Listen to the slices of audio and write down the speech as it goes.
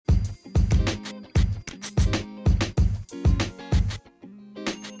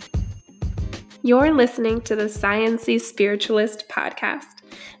You're listening to the Sciency Spiritualist podcast.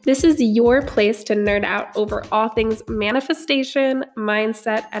 This is your place to nerd out over all things manifestation,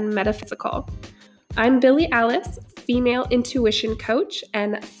 mindset, and metaphysical. I'm Billie Alice, female intuition coach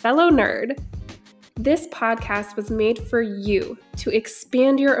and fellow nerd. This podcast was made for you to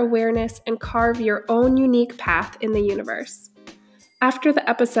expand your awareness and carve your own unique path in the universe. After the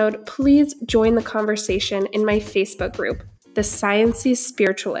episode, please join the conversation in my Facebook group, the Sciency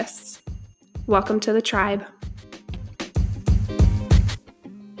Spiritualists. Welcome to the tribe.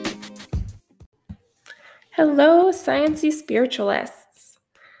 Hello, Sciency Spiritualists.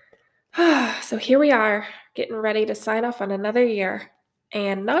 So here we are, getting ready to sign off on another year.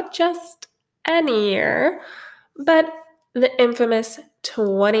 And not just any year, but the infamous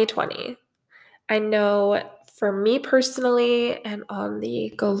 2020. I know for me personally and on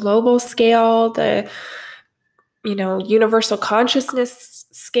the global scale, the universal consciousness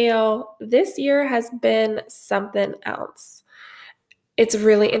scale, this year has been something else. It's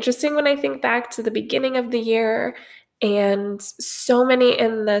really interesting when I think back to the beginning of the year, and so many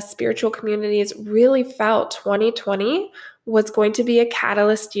in the spiritual communities really felt 2020 was going to be a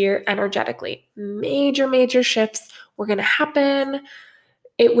catalyst year energetically. Major shifts were going to happen.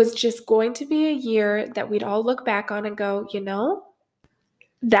 It was just going to be a year that we'd all look back on and go,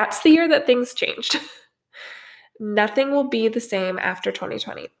 that's the year that things changed. Nothing will be the same after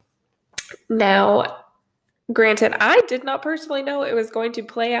 2020. Now, granted, I did not personally know it was going to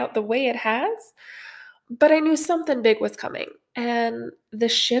play out the way it has, but I knew something big was coming. And the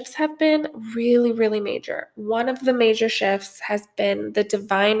shifts have been really major. One of the major shifts has been the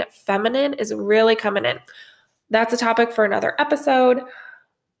divine feminine is really coming in. That's a topic for another episode.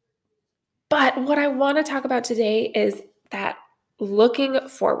 But what I want to talk about today is that looking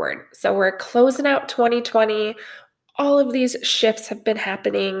forward. So we're closing out 2020. All of these shifts have been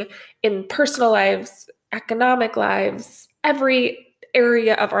happening in personal lives, economic lives, every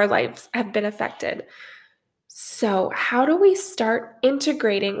area of our lives have been affected. So how do we start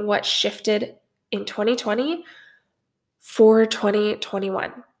integrating what shifted in 2020 for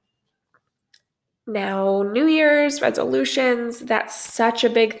 2021? Now, New Year's resolutions, that's such a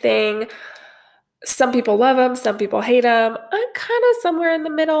big thing. Some people love them, some people hate them. I'm kind of somewhere in the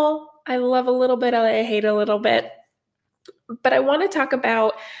middle. I love a little bit, I hate a little bit. But I want to talk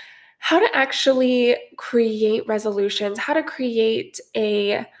about how to actually create resolutions, how to create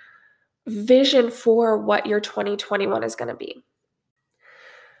a vision for what your 2021 is going to be.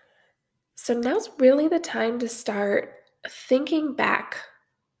 So now's really the time to start thinking back.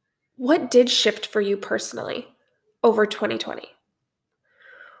 What did shift for you personally over 2020?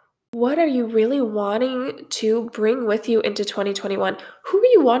 What are you really wanting to bring with you into 2021? Who are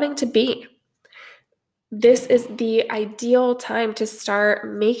you wanting to be? This is the ideal time to start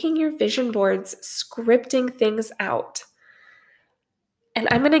making your vision boards, scripting things out. And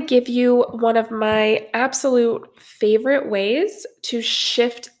I'm going to give you one of my absolute favorite ways to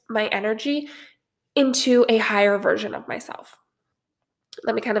shift my energy into a higher version of myself.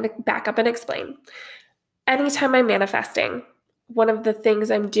 Let me kind of back up and explain. Anytime I'm manifesting, one of the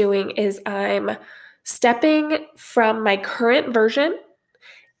things I'm doing is I'm stepping from my current version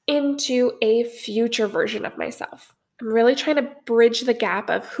into a future version of myself. I'm really trying to bridge the gap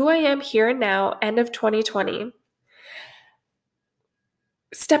of who I am here and now, end of 2020,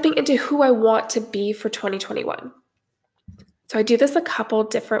 stepping into who I want to be for 2021. So I do this a couple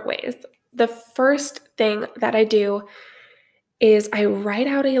different ways. The first thing that I do is I write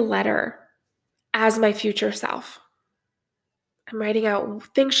out a letter as my future self. I'm writing out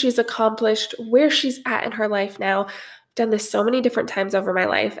things she's accomplished, where she's at in her life now. I've done this so many different times over my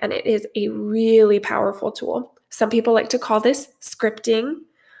life, and it is a really powerful tool. Some people like to call this scripting.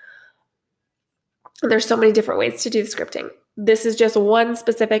 There's so many different ways to do the scripting. This is just one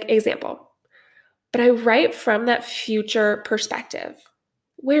specific example. But I write from that future perspective,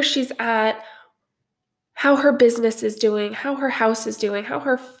 where she's at, how her business is doing, how her house is doing, how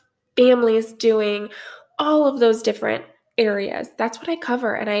her family is doing, all of those different areas. That's what I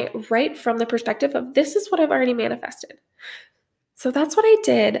cover. And I write from the perspective of this is what I've already manifested. So that's what I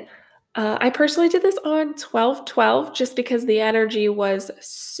did. I personally did this on 12/12 just because the energy was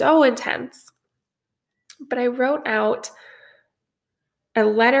so intense. But I wrote out a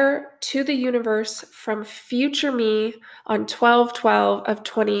letter to the universe from future me on 12/12 of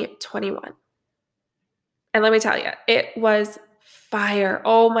 2021. And let me tell you, it was fire.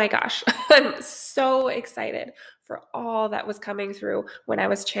 Oh my gosh. I'm so excited for all that was coming through when I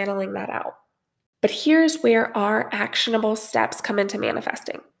was channeling that out. But here's where our actionable steps come into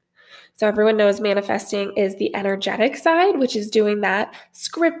manifesting. So everyone knows manifesting is the energetic side, which is doing that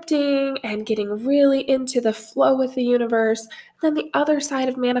scripting and getting really into the flow with the universe. Then the other side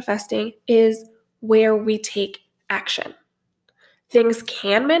of manifesting is where we take action. Things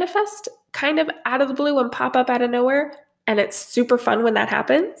can manifest kind of out of the blue and pop up out of nowhere, and it's super fun when that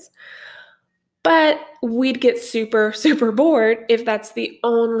happens. But we'd get super, super bored if that's the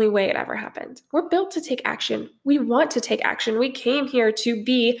only way it ever happened. We're built to take action. We want to take action. We came here to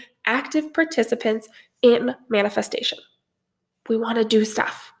be active participants in manifestation. We want to do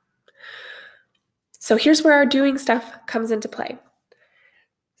stuff. So here's where our doing stuff comes into play.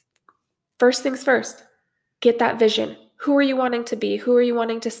 First things first, get that vision. Who are you wanting to be? Who are you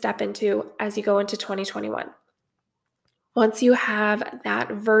wanting to step into as you go into 2021? Once you have that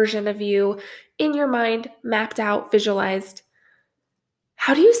version of you in your mind, mapped out, visualized,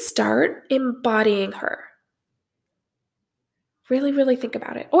 how do you start embodying her? Really, really think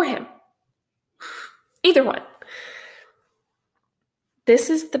about it. Or him. Either one. This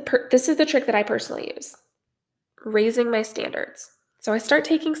is the trick that I personally use. Raising my standards. So I start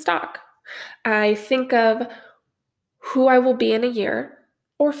taking stock. I think of who I will be in a year,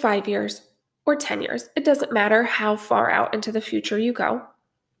 or 5 years, or 10 years. It doesn't matter how far out into the future you go.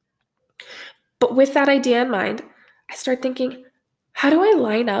 But with that idea in mind, I start thinking, how do I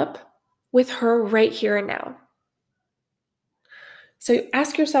line up with her right here and now? So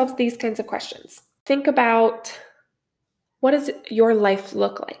ask yourselves these kinds of questions. Think about, what does your life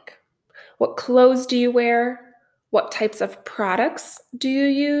look like? What clothes do you wear? What types of products do you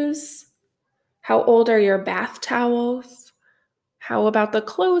use? How old are your bath towels? How about the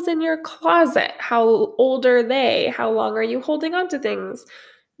clothes in your closet? How old are they? How long are you holding on to things?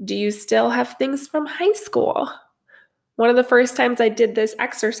 Do you still have things from high school? One of the first times I did this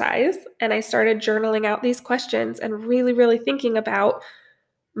exercise and I started journaling out these questions and really, really thinking about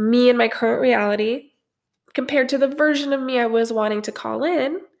me and my current reality compared to the version of me I was wanting to call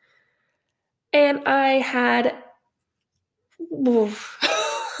in. And I had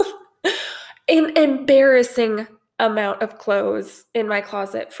an embarrassing amount of clothes in my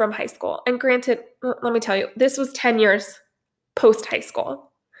closet from high school. And granted, let me tell you, this was 10 years post high school.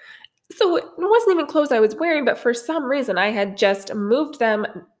 So it wasn't even clothes I was wearing, but for some reason I had just moved them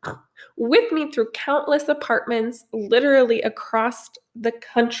with me through countless apartments, literally across the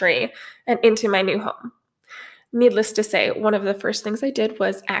country and into my new home. Needless to say, one of the first things I did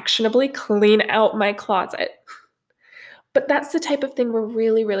was actionably clean out my closet. But that's the type of thing we're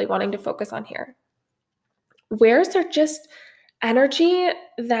really, really wanting to focus on here. Where is there just energy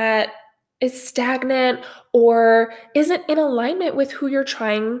that is stagnant or isn't in alignment with who you're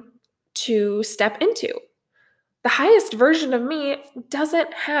trying to step into? The highest version of me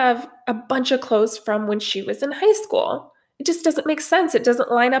doesn't have a bunch of clothes from when she was in high school. It just doesn't make sense. It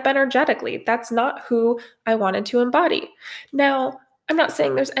doesn't line up energetically. That's not who I wanted to embody. Now, I'm not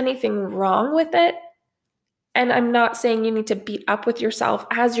saying there's anything wrong with it. And I'm not saying you need to beat up with yourself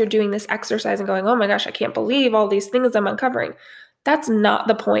as you're doing this exercise and going, oh my gosh, I can't believe all these things I'm uncovering. That's not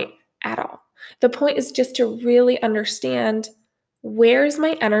the point at all. The point is just to really understand, where's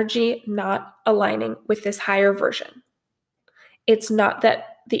my energy not aligning with this higher version? It's not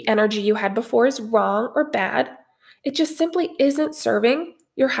that the energy you had before is wrong or bad. It just simply isn't serving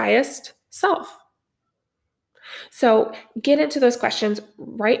your highest self. So get into those questions,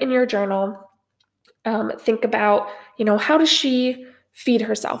 write in your journal. Think about, how does she feed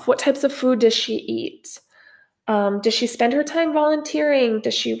herself? What types of food does she eat? Does she spend her time volunteering?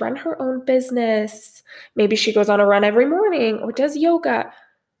 Does she run her own business? Maybe she goes on a run every morning or does yoga.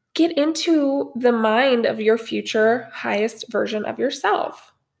 Get into the mind of your future highest version of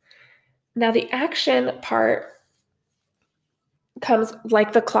yourself. Now, the action part comes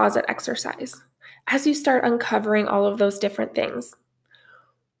like the closet exercise. As you start uncovering all of those different things,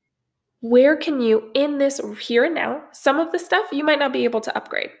 where can you, in this here and now, some of the stuff you might not be able to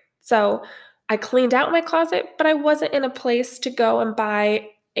upgrade. So I cleaned out my closet, but I wasn't in a place to go and buy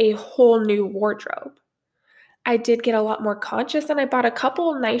a whole new wardrobe. I did get a lot more conscious and I bought a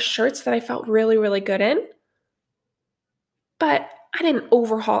couple nice shirts that I felt really, really good in. But I didn't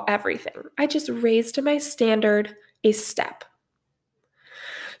overhaul everything. I just raised my standard a step.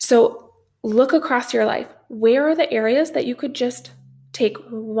 So look across your life. Where are the areas that you could just take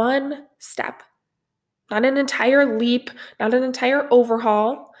one step? Not an entire leap, not an entire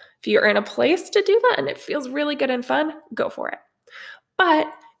overhaul. If you're in a place to do that and it feels really good and fun, go for it.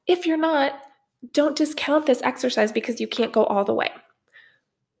 But if you're not, don't discount this exercise because you can't go all the way.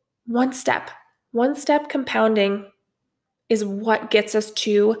 One step compounding is what gets us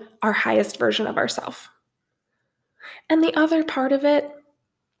to our highest version of ourselves. And the other part of it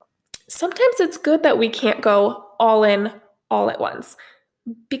sometimes it's good that we can't go all in all at once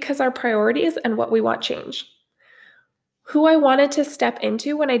because our priorities and what we want change. Who I wanted to step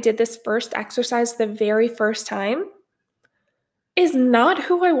into when I did this first exercise the very first time is not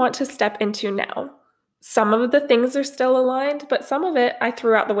who I want to step into now. Some of the things are still aligned, but some of it I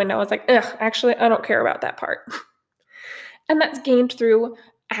threw out the window. I was like, actually, I don't care about that part. And that's gained through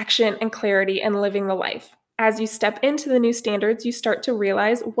action and clarity and living the life. As you step into the new standards, you start to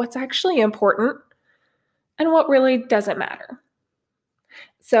realize what's actually important and what really doesn't matter.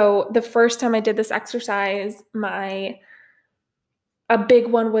 So the first time I did this exercise, a big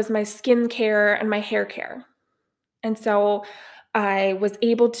one was my skin care and my hair care. And so I was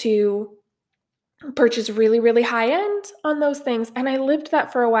able to purchase really, really high end on those things. And I lived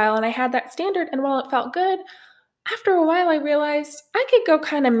that for a while and I had that standard. And while it felt good, after a while I realized I could go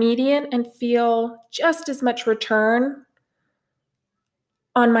kind of median and feel just as much return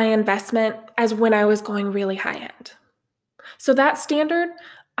on my investment as when I was going really high end. So that standard,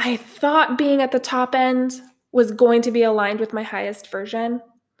 I thought being at the top end was going to be aligned with my highest version.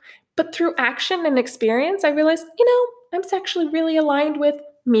 But through action and experience, I realized, I'm actually really aligned with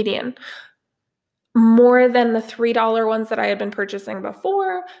median more than the $3 ones that I had been purchasing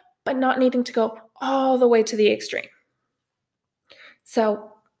before, but not needing to go all the way to the extreme.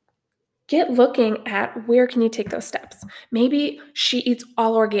 So get looking at where can you take those steps. Maybe She Eats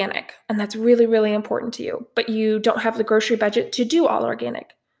all organic, and that's really, really important to you, but you don't have the grocery budget to do all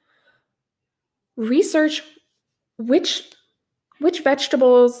organic. Research which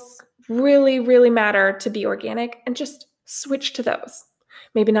vegetables really, really matter to be organic and just switch to those.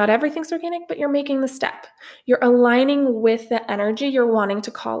 Maybe not everything's organic, but you're making the step. You're aligning with the energy you're wanting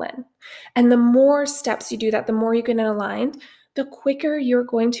to call in. And the more steps you do that, the more you get aligned, the quicker you're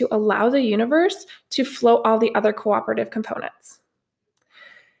going to allow the universe to flow all the other cooperative components.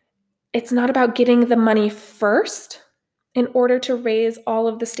 It's not about getting the money first in order to raise all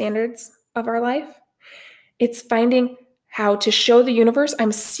of the standards of our life. It's finding how to show the universe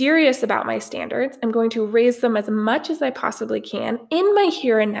I'm serious about my standards. I'm going to raise them as much as I possibly can in my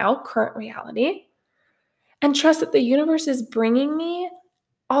here and now current reality, and trust that the universe is bringing me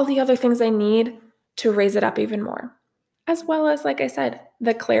all the other things I need to raise it up even more. As well as, like I said,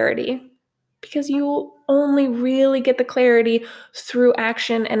 the clarity, because you only really get the clarity through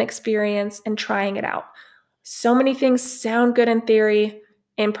action and experience and trying it out. So many things sound good in theory,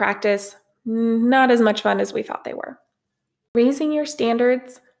 in practice, not as much fun as we thought they were. Raising your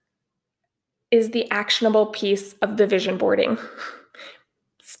standards is the actionable piece of the vision boarding.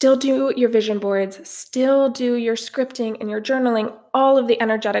 Still do your vision boards, still do your scripting and your journaling. All of the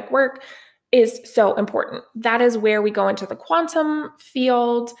energetic work is so important. That is where we go into the quantum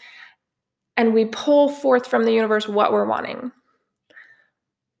field and we pull forth from the universe what we're wanting.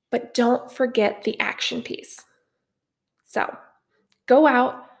 But don't forget the action piece. So go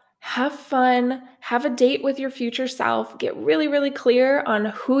out, have fun, have a date with your future self, get really, really clear on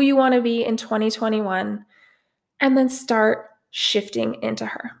who you want to be in 2021, and then start shifting into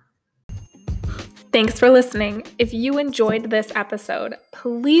her. Thanks for listening. If you enjoyed this episode,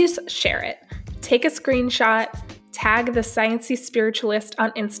 please share it. Take a screenshot, tag the Sciencey Spiritualist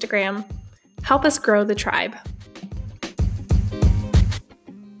on Instagram. Help us grow the tribe.